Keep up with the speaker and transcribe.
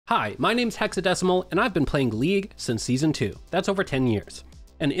Hi, my name's Hexadecimal, and I've been playing League since Season 2. That's over 10 years.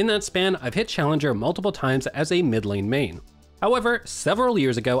 And in that span, I've hit Challenger multiple times as a mid lane main. However, several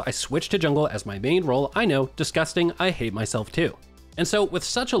years ago, I switched to jungle as my main role. I know, disgusting, I hate myself too. And so, with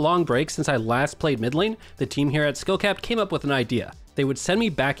such a long break since I last played mid lane, the team here at Skill-Capped came up with an idea. They would send me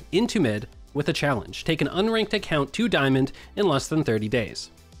back into mid with a challenge, take an unranked account to Diamond in less than 30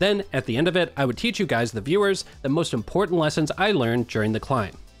 days. Then, at the end of it, I would teach you guys, the viewers, the most important lessons I learned during the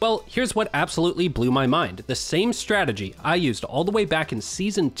climb. Well, here's what absolutely blew my mind. The same strategy I used all the way back in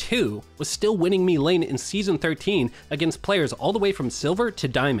Season 2 was still winning me lane in Season 13 against players all the way from Silver to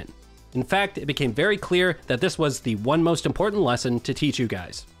Diamond. In fact, it became very clear that this was the one most important lesson to teach you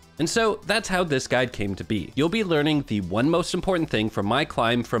guys. And so that's how this guide came to be. You'll be learning the one most important thing from my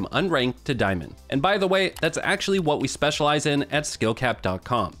climb from unranked to Diamond. And by the way, that's actually what we specialize in at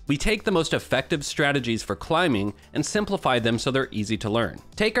Skillcapped.com. We take the most effective strategies for climbing and simplify them so they're easy to learn.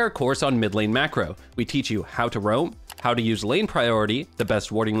 Take our course on mid lane macro. We teach you how to roam, how to use lane priority, the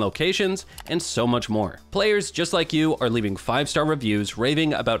best warding locations, and so much more. Players just like you are leaving 5-star reviews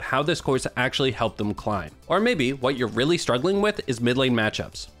raving about how this course actually helped them climb. Or maybe what you're really struggling with is mid lane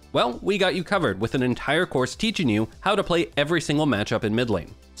matchups. Well, we got you covered with an entire course teaching you how to play every single matchup in mid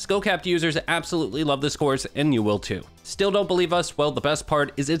lane. Skill-Capped users absolutely love this course, and you will too. Still don't believe us? Well, the best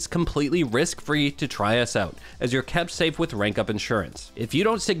part is it's completely risk-free to try us out, as you're kept safe with rank up insurance. If you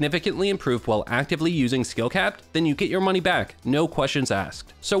don't significantly improve while actively using Skill-Capped, then you get your money back, no questions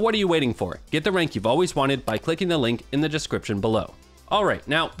asked. So what are you waiting for? Get the rank you've always wanted by clicking the link in the description below. Alright,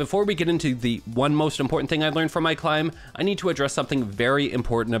 now before we get into the one most important thing I learned from my climb, I need to address something very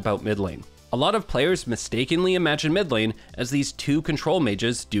important about mid lane. A lot of players mistakenly imagine mid lane as these two control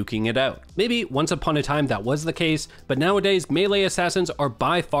mages duking it out. Maybe once upon a time that was the case, but nowadays melee assassins are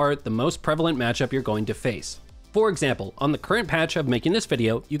by far the most prevalent matchup you're going to face. For example, on the current patch of making this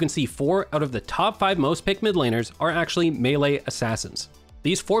video, you can see 4 out of the top 5 most picked mid laners are actually melee assassins.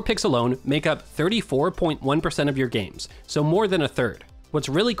 These 4 picks alone make up 34.1% of your games, so more than a third. What's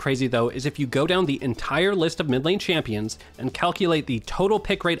really crazy though is if you go down the entire list of mid lane champions and calculate the total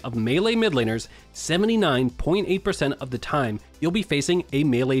pick rate of melee mid laners, 79.8% of the time you'll be facing a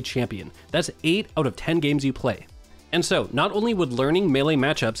melee champion. That's 8 out of 10 games you play. And so, not only would learning melee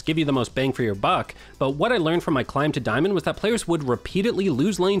matchups give you the most bang for your buck, but what I learned from my climb to Diamond was that players would repeatedly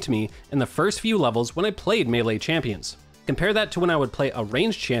lose lane to me in the first few levels when I played melee champions. Compare that to when I would play a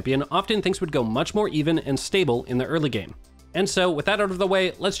ranged champion, often things would go much more even and stable in the early game. And so, with that out of the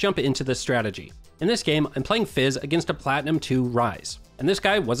way, let's jump into this strategy. In this game, I'm playing Fizz against a Platinum 2 Ryze. And this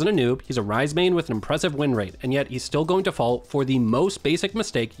guy wasn't a noob, he's a Ryze main with an impressive win rate, and yet he's still going to fall for the most basic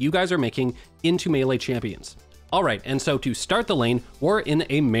mistake you guys are making into melee champions. Alright, and so to start the lane, we're in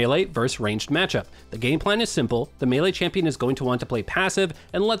a melee versus ranged matchup. The game plan is simple, the melee champion is going to want to play passive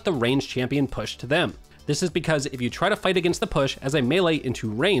and let the ranged champion push to them. This is because if you try to fight against the push as a melee into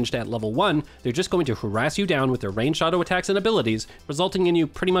ranged at level 1, they're just going to harass you down with their ranged auto attacks and abilities, resulting in you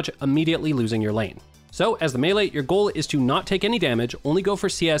pretty much immediately losing your lane. So as the melee, your goal is to not take any damage, only go for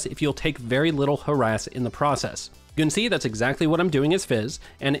CS if you'll take very little harass in the process. You can see that's exactly what I'm doing as Fizz,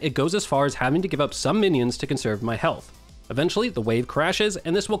 and it goes as far as having to give up some minions to conserve my health. Eventually, the wave crashes,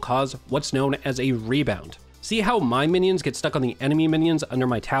 and this will cause what's known as a rebound. See how my minions get stuck on the enemy minions under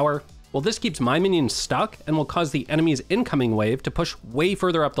my tower? Well, this keeps my minions stuck and will cause the enemy's incoming wave to push way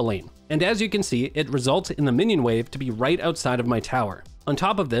further up the lane. And as you can see, it results in the minion wave to be right outside of my tower. On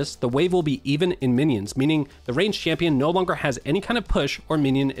top of this, the wave will be even in minions, meaning the ranged champion no longer has any kind of push or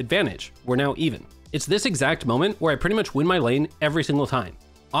minion advantage. We're now even. It's this exact moment where I pretty much win my lane every single time.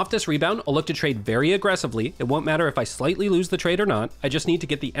 Off this rebound, I'll look to trade very aggressively. It won't matter if I slightly lose the trade or not, I just need to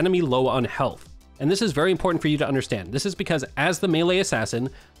get the enemy low on health. And this is very important for you to understand. This is because as the melee assassin,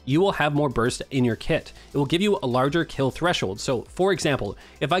 you will have more burst in your kit. It will give you a larger kill threshold. So for example,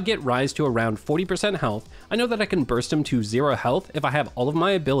 if I get Ryze to around 40% health, I know that I can burst him to 0 health if I have all of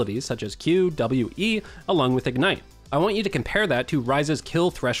my abilities such as Q, W, E, along with Ignite. I want you to compare that to Ryze's kill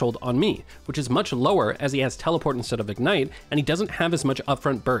threshold on me, which is much lower as he has teleport instead of Ignite, and he doesn't have as much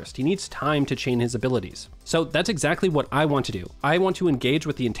upfront burst. He needs time to chain his abilities. So that's exactly what I want to do. I want to engage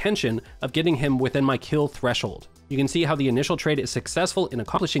with the intention of getting him within my kill threshold. You can see how the initial trade is successful in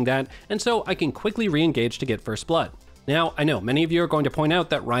accomplishing that, and so I can quickly re-engage to get first blood. Now, I know many of you are going to point out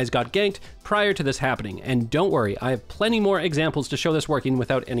that Ryze got ganked prior to this happening, and don't worry, I have plenty more examples to show this working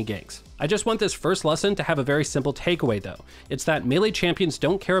without any ganks. I just want this first lesson to have a very simple takeaway though. It's that melee champions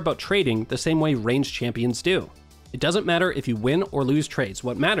don't care about trading the same way ranged champions do. It doesn't matter if you win or lose trades,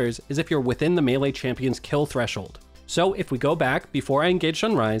 what matters is if you're within the melee champion's kill threshold. So if we go back before I engaged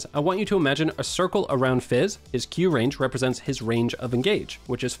on Ryze, I want you to imagine a circle around Fizz. His Q range represents his range of engage,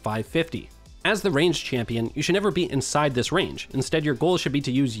 which is 550. As the ranged champion, you should never be inside this range. Instead, your goal should be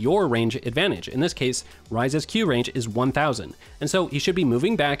to use your range advantage. In this case, Ryze's Q range is 1000, and so he should be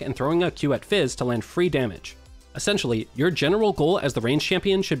moving back and throwing a Q at Fizz to land free damage. Essentially, your general goal as the ranged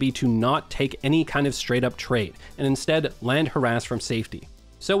champion should be to not take any kind of straight up trade, and instead land harass from safety.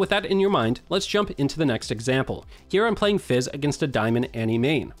 So with that in your mind, let's jump into the next example. Here I'm playing Fizz against a Diamond Annie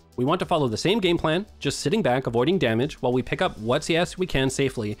main. We want to follow the same game plan, just sitting back avoiding damage while we pick up what CS we can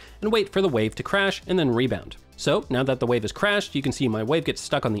safely and wait for the wave to crash and then rebound. So now that the wave has crashed, you can see my wave gets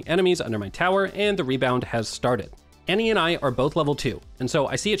stuck on the enemies under my tower and the rebound has started. Annie and I are both level 2, and so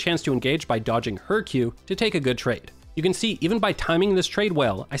I see a chance to engage by dodging her Q to take a good trade. You can see even by timing this trade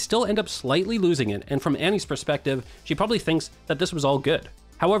well, I still end up slightly losing it, and from Annie's perspective, she probably thinks that this was all good.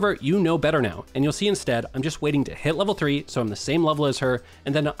 However, you know better now, and you'll see instead, I'm just waiting to hit level 3 so I'm the same level as her,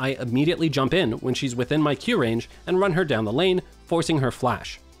 and then I immediately jump in when she's within my Q range and run her down the lane, forcing her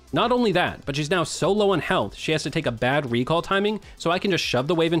flash. Not only that, but she's now so low on health, she has to take a bad recall timing, so I can just shove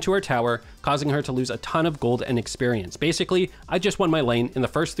the wave into her tower, causing her to lose a ton of gold and experience. Basically, I just won my lane in the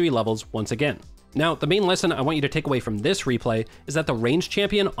first 3 levels once again. Now, the main lesson I want you to take away from this replay is that the ranged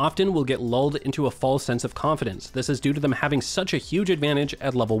champion often will get lulled into a false sense of confidence. This is due to them having such a huge advantage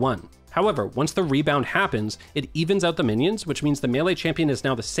at level 1. However, once the rebound happens, it evens out the minions, which means the melee champion is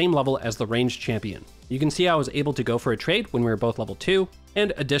now the same level as the ranged champion. You can see I was able to go for a trade when we were both level 2,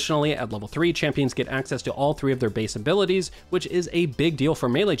 and additionally at level 3, champions get access to all 3 of their base abilities, which is a big deal for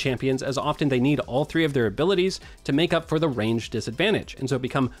melee champions as often they need all 3 of their abilities to make up for the range disadvantage, and so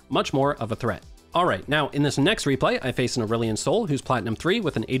become much more of a threat. Alright, now in this next replay, I face an Aurelion Sol who's Platinum 3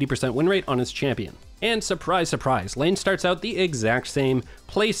 with an 80% win rate on his champion. And surprise, surprise, lane starts out the exact same,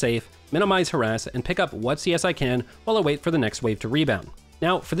 play safe, minimize harass, and pick up what CS I can while I wait for the next wave to rebound.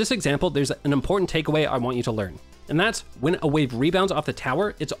 Now, for this example, there's an important takeaway I want you to learn. And that's when a wave rebounds off the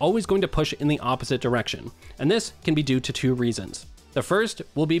tower, it's always going to push in the opposite direction. And this can be due to 2 reasons. The first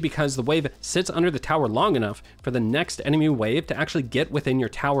will be because the wave sits under the tower long enough for the next enemy wave to actually get within your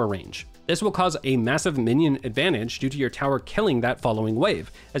tower range. This will cause a massive minion advantage due to your tower killing that following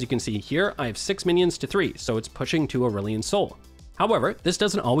wave. As you can see here, I have 6 minions to 3, so it's pushing to Aurelion Sol. However, this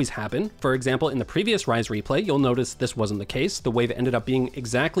doesn't always happen. For example, in the previous Ryze replay, you'll notice this wasn't the case. The wave ended up being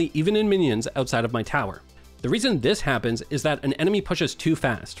exactly even in minions outside of my tower. The reason this happens is that an enemy pushes too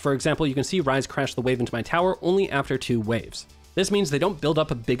fast. For example, you can see Ryze crash the wave into my tower only after 2 waves. This means they don't build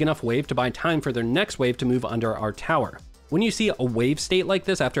up a big enough wave to buy time for their next wave to move under our tower. When you see a wave state like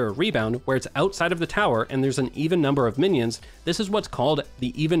this after a rebound, where it's outside of the tower and there's an even number of minions, this is what's called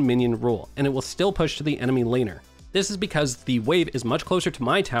the even minion rule, and it will still push to the enemy laner. This is because the wave is much closer to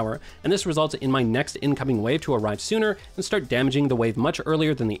my tower, and this results in my next incoming wave to arrive sooner and start damaging the wave much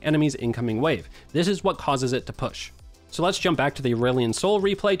earlier than the enemy's incoming wave. This is what causes it to push. So let's jump back to the Aurelion Sol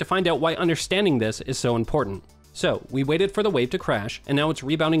replay to find out why understanding this is so important. So, we waited for the wave to crash, and now it's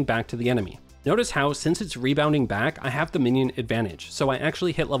rebounding back to the enemy. Notice how, since it's rebounding back, I have the minion advantage, so I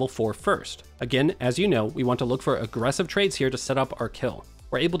actually hit level 4 first. Again, as you know, we want to look for aggressive trades here to set up our kill.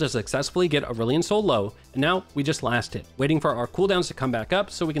 We're able to successfully get Aurelion Sol low, and now we just last hit, waiting for our cooldowns to come back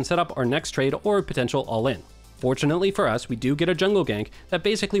up so we can set up our next trade or potential all-in. Fortunately for us, we do get a jungle gank that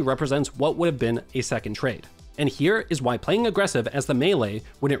basically represents what would have been a second trade. And here is why playing aggressive as the melee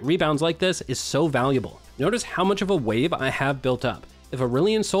when it rebounds like this is so valuable. Notice how much of a wave I have built up. If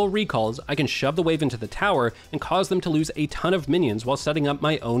Aurelion Sol recalls, I can shove the wave into the tower and cause them to lose a ton of minions while setting up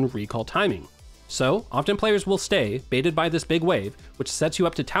my own recall timing. So, often players will stay, baited by this big wave, which sets you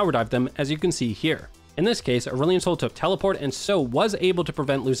up to tower dive them as you can see here. In this case, Aurelion Sol took teleport and so was able to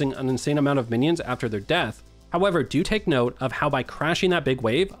prevent losing an insane amount of minions after their death. However, do take note of how by crashing that big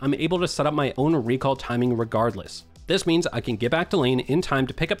wave, I'm able to set up my own recall timing regardless. This means I can get back to lane in time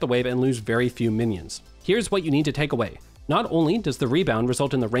to pick up the wave and lose very few minions. Here's what you need to take away. Not only does the rebound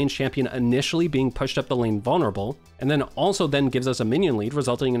result in the ranged champion initially being pushed up the lane vulnerable, and then also then gives us a minion lead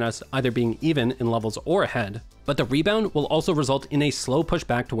resulting in us either being even in levels or ahead, but the rebound will also result in a slow push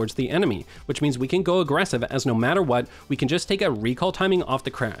back towards the enemy, which means we can go aggressive as no matter what, we can just take a recall timing off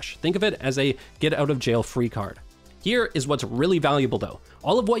the crash. Think of it as a get out of jail free card. Here is what's really valuable though.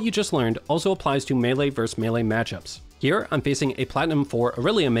 All of what you just learned also applies to melee versus melee matchups. Here, I'm facing a Platinum 4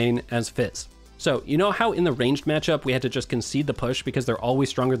 Aurelia main as Fizz. So, you know how in the ranged matchup we had to just concede the push because they're always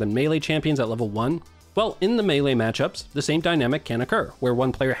stronger than melee champions at level 1? Well, in the melee matchups, the same dynamic can occur, where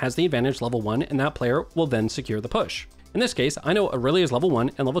one player has the advantage level 1 and that player will then secure the push. In this case, I know Aurelia's level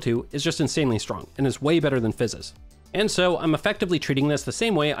 1 and level 2 is just insanely strong, and is way better than Fizz's. And so, I'm effectively treating this the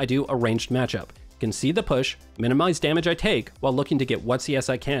same way I do a ranged matchup. concede the push, minimize damage I take while looking to get what CS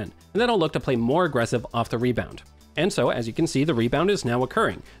I can, and then I'll look to play more aggressive off the rebound. And so, as you can see, the rebound is now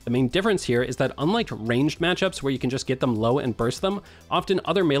occurring. The main difference here is that unlike ranged matchups where you can just get them low and burst them, often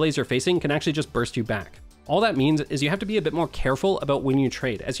other melees you're facing can actually just burst you back. All that means is you have to be a bit more careful about when you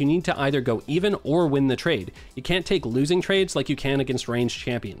trade, as you need to either go even or win the trade. You can't take losing trades like you can against ranged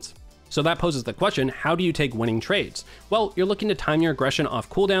champions. So that poses the question, how do you take winning trades? Well, you're looking to time your aggression off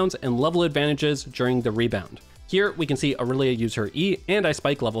cooldowns and level advantages during the rebound. Here, we can see Aurelia use her E, and I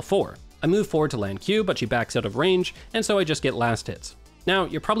spike level 4. I move forward to land Q, but she backs out of range, and so I just get last hits. Now,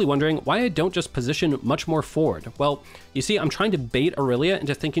 you're probably wondering why I don't just position much more forward. Well, you see, I'm trying to bait Aurelia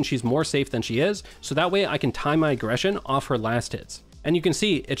into thinking she's more safe than she is, so that way I can time my aggression off her last hits. And you can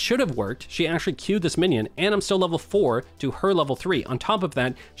see, it should have worked. She actually Q'd this minion, and I'm still level 4 to her level 3. On top of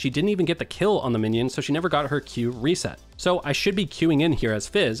that, she didn't even get the kill on the minion, so she never got her Q reset. So I should be queuing in here as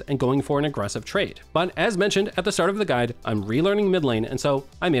Fizz and going for an aggressive trade. But as mentioned at the start of the guide, I'm relearning mid lane, and so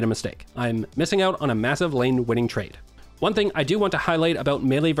I made a mistake. I'm missing out on a massive lane winning trade. One thing I do want to highlight about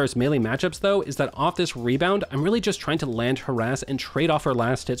melee versus melee matchups though is that off this rebound, I'm really just trying to land harass and trade off her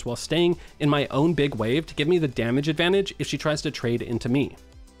last hits while staying in my own big wave to give me the damage advantage if she tries to trade into me.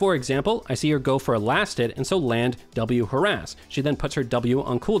 For example, I see her go for a last hit and so land W harass. She then puts her W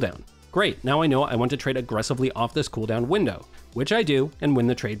on cooldown. Great, now I know I want to trade aggressively off this cooldown window, which I do and win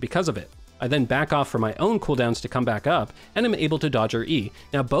the trade because of it. I then back off for my own cooldowns to come back up, and I'm able to dodge her E.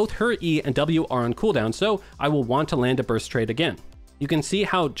 Now both her E and W are on cooldown, so I will want to land a burst trade again. You can see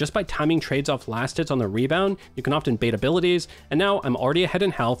how just by timing trades off last hits on the rebound, you can often bait abilities, and now I'm already ahead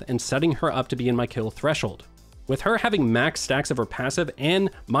in health and setting her up to be in my kill threshold. With her having max stacks of her passive and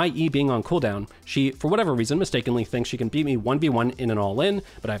my E being on cooldown, she, for whatever reason, mistakenly thinks she can beat me 1v1 in an all-in,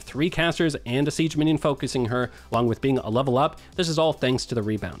 but I have 3 casters and a siege minion focusing her, along with being a level up. This is all thanks to the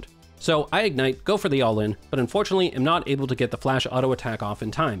rebound. So I ignite, go for the all-in, but unfortunately am not able to get the flash auto attack off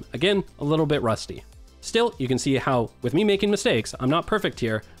in time. Again, a little bit rusty. Still, you can see how, with me making mistakes, I'm not perfect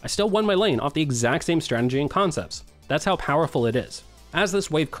here, I still won my lane off the exact same strategy and concepts. That's how powerful it is. As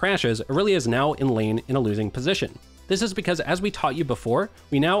this wave crashes, Aurelia is now in lane in a losing position. This is because, as we taught you before,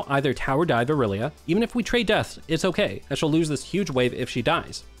 we now either tower dive Aurelia, even if we trade deaths, it's okay, as she'll lose this huge wave if she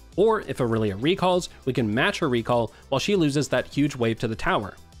dies. Or if Aurelia recalls, we can match her recall while she loses that huge wave to the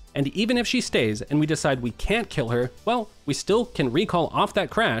tower. And even if she stays and we decide we can't kill her, well, we still can recall off that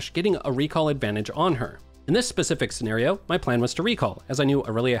crash, getting a recall advantage on her. In this specific scenario, my plan was to recall, as I knew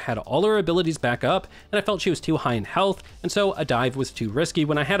Aurelia had all her abilities back up, and I felt she was too high in health, and so a dive was too risky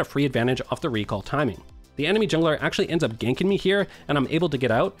when I had a free advantage off the recall timing. The enemy jungler actually ends up ganking me here, and I'm able to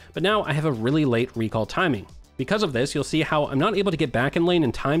get out, but now I have a really late recall timing. Because of this, you'll see how I'm not able to get back in lane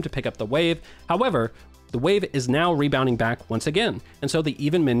in time to pick up the wave. However, the wave is now rebounding back once again, and so the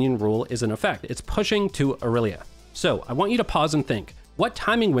even minion rule is in effect. It's pushing to Aurelia. So I want you to pause and think, what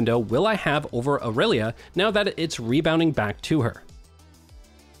timing window will I have over Aurelia now that it's rebounding back to her?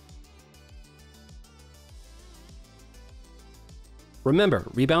 Remember,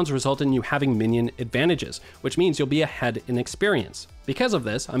 rebounds result in you having minion advantages, which means you'll be ahead in experience. Because of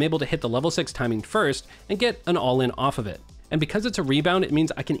this, I'm able to hit the level 6 timing first and get an all-in off of it. And because it's a rebound, it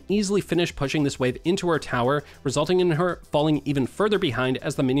means I can easily finish pushing this wave into her tower, resulting in her falling even further behind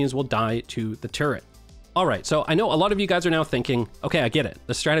as the minions will die to the turret. Alright, so I know a lot of you guys are now thinking, okay, I get it.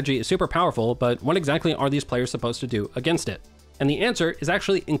 The strategy is super powerful, but what exactly are these players supposed to do against it? And the answer is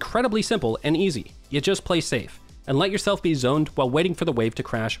actually incredibly simple and easy. You just play safe, and let yourself be zoned while waiting for the wave to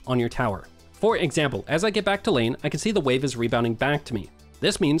crash on your tower. For example, as I get back to lane, I can see the wave is rebounding back to me.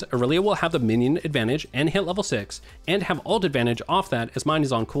 This means Aurelia will have the minion advantage and hit level 6, and have ult advantage off that as mine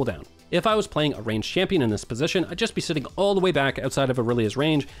is on cooldown. If I was playing a ranged champion in this position, I'd just be sitting all the way back outside of Aurelia's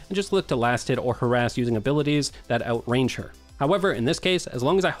range and just look to last hit or harass using abilities that outrange her. However, in this case, as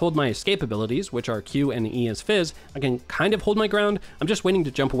long as I hold my escape abilities, which are Q and E as Fizz, I can kind of hold my ground. I'm just waiting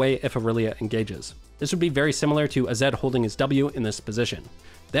to jump away if Aurelia engages. This would be very similar to a Zed holding his W in this position.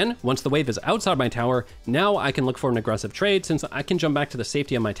 Then, once the wave is outside my tower, now I can look for an aggressive trade since I can jump back to the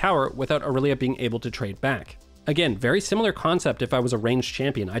safety of my tower without Aurelia being able to trade back. Again, very similar concept if I was a ranged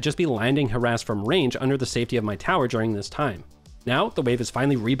champion. I'd just be landing harass from range under the safety of my tower during this time. Now, the wave is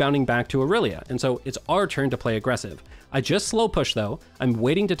finally rebounding back to Aurelia, and so it's our turn to play aggressive. I just slow push though. I'm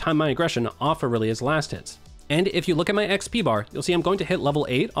waiting to time my aggression off Aurelia's last hits. And if you look at my XP bar, you'll see I'm going to hit level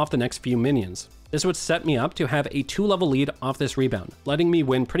 8 off the next few minions. This would set me up to have a 2-level lead off this rebound, letting me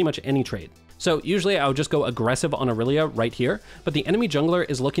win pretty much any trade. So usually I would just go aggressive on Aurelia right here, but the enemy jungler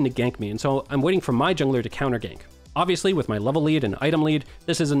is looking to gank me, and so I'm waiting for my jungler to counter gank. Obviously, with my level lead and item lead,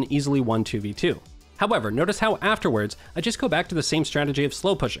 this is an easily 1-2v2. However, notice how afterwards, I just go back to the same strategy of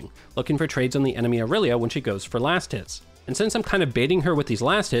slow pushing, looking for trades on the enemy Aurelia when she goes for last hits. And since I'm kind of baiting her with these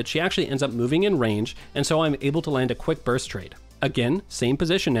last hits, she actually ends up moving in range, and so I'm able to land a quick burst trade. Again, same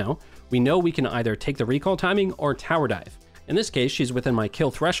position now. We know we can either take the recall timing or tower dive. In this case, she's within my kill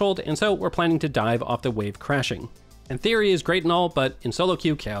threshold, and so we're planning to dive off the wave crashing. And theory is great and all, but in solo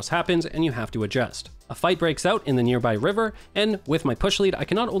queue, chaos happens and you have to adjust. A fight breaks out in the nearby river, and with my push lead, I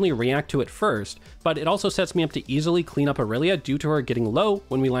can not only react to it first, but it also sets me up to easily clean up Aurelia due to her getting low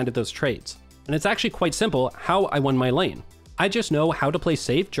when we landed those trades. And it's actually quite simple how I won my lane. I just know how to play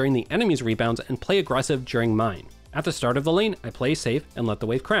safe during the enemy's rebounds and play aggressive during mine. At the start of the lane, I play safe and let the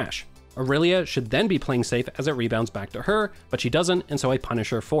wave crash. Aurelia should then be playing safe as it rebounds back to her, but she doesn't, and so I punish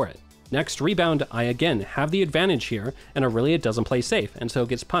her for it. Next rebound, I again have the advantage here, and Aurelia doesn't play safe, and so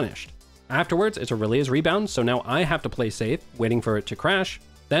gets punished. Afterwards, it's Aurelia's rebound, so now I have to play safe, waiting for it to crash.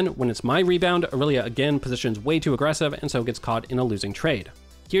 Then, when it's my rebound, Aurelia again positions way too aggressive, and so gets caught in a losing trade.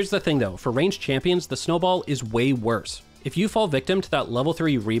 Here's the thing though, for ranged champions, the snowball is way worse. If you fall victim to that level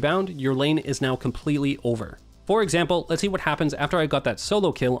 3 rebound, your lane is now completely over. For example, let's see what happens after I got that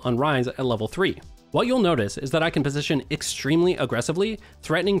solo kill on Ryze at level 3. What you'll notice is that I can position extremely aggressively,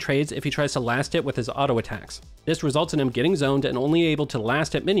 threatening trades if he tries to last hit with his auto attacks. This results in him getting zoned and only able to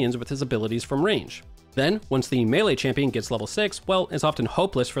last hit minions with his abilities from range. Then, once the melee champion gets level 6, well, it's often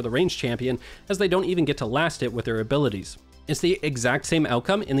hopeless for the ranged champion as they don't even get to last hit with their abilities. It's the exact same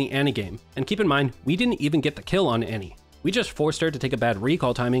outcome in the Annie game, and keep in mind, we didn't even get the kill on Annie. We just forced her to take a bad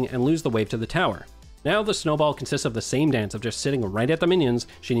recall timing and lose the wave to the tower. Now the snowball consists of the same dance of just sitting right at the minions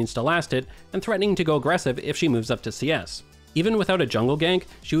she needs to last it, and threatening to go aggressive if she moves up to CS. Even without a jungle gank,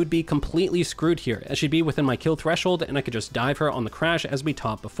 she would be completely screwed here, as she'd be within my kill threshold and I could just dive her on the crash as we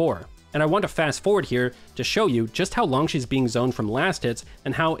taught before. And I want to fast forward here to show you just how long she's being zoned from last hits,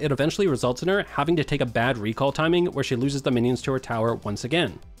 and how it eventually results in her having to take a bad recall timing where she loses the minions to her tower once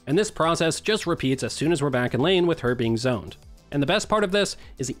again. And this process just repeats as soon as we're back in lane with her being zoned. And the best part of this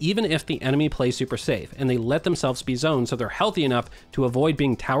is even if the enemy plays super safe and they let themselves be zoned so they're healthy enough to avoid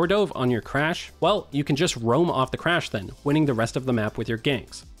being tower dove on your crash, well, you can just roam off the crash then, winning the rest of the map with your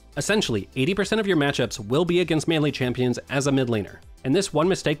ganks. Essentially, 80% of your matchups will be against melee champions as a mid laner. And this one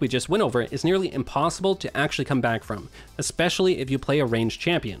mistake we just went over is nearly impossible to actually come back from, especially if you play a ranged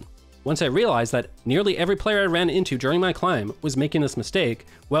champion. Once I realized that nearly every player I ran into during my climb was making this mistake,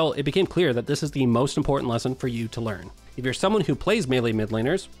 well, it became clear that this is the most important lesson for you to learn. If you're someone who plays melee mid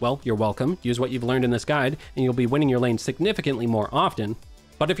laners, well, you're welcome. Use what you've learned in this guide, and you'll be winning your lane significantly more often.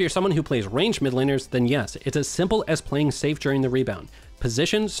 But if you're someone who plays ranged mid laners, then yes, it's as simple as playing safe during the rebound.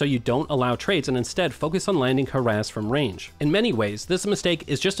 Position so you don't allow trades and instead focus on landing harass from range. In many ways, this mistake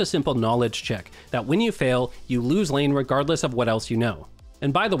is just a simple knowledge check, that when you fail, you lose lane regardless of what else you know.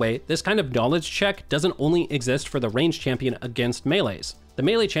 And by the way, this kind of knowledge check doesn't only exist for the ranged champion against melees. The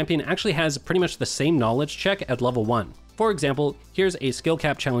melee champion actually has pretty much the same knowledge check at level 1. For example, here's a skill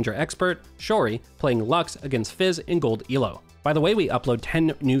cap challenger expert, Shori, playing Lux against Fizz in gold elo. By the way, we upload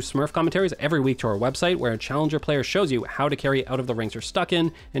 10 new Smurf commentaries every week to our website where a challenger player shows you how to carry out of the ranks you're stuck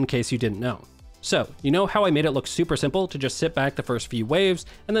in case you didn't know. So, you know how I made it look super simple to just sit back the first few waves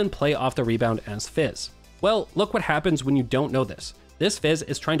and then play off the rebound as Fizz? Well, look what happens when you don't know this. This Fizz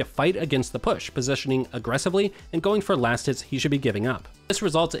is trying to fight against the push, positioning aggressively and going for last hits he should be giving up. This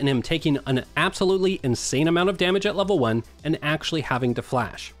results in him taking an absolutely insane amount of damage at level 1 and actually having to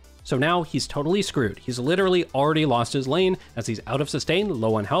flash. So now he's totally screwed. He's literally already lost his lane as he's out of sustain,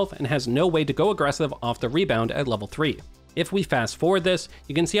 low on health, and has no way to go aggressive off the rebound at level 3. If we fast forward this,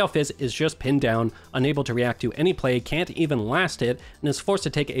 you can see how Fizz is just pinned down, unable to react to any play, can't even last it, and is forced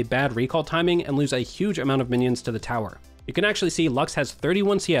to take a bad recall timing and lose a huge amount of minions to the tower. You can actually see Lux has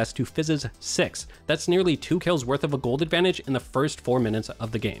 31 CS to Fizz's 6. That's nearly 2 kills worth of a gold advantage in the first 4 minutes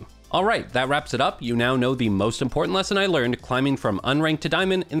of the game. Alright, that wraps it up. You now know the most important lesson I learned climbing from unranked to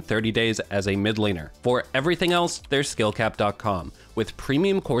diamond in 30 days as a mid laner. For everything else, there's skillcapped.com. With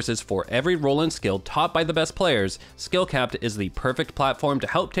premium courses for every role and skill taught by the best players, Skillcapped is the perfect platform to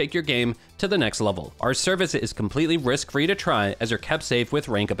help take your game to the next level. Our service is completely risk-free to try as you're kept safe with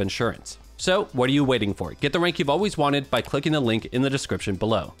Rank Up Insurance. So what are you waiting for? Get the rank you've always wanted by clicking the link in the description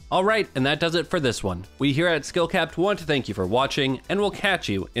below. Alright, and that does it for this one. We here at Skillcapped want to thank you for watching, and we'll catch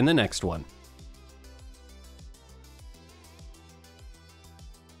you in the next one.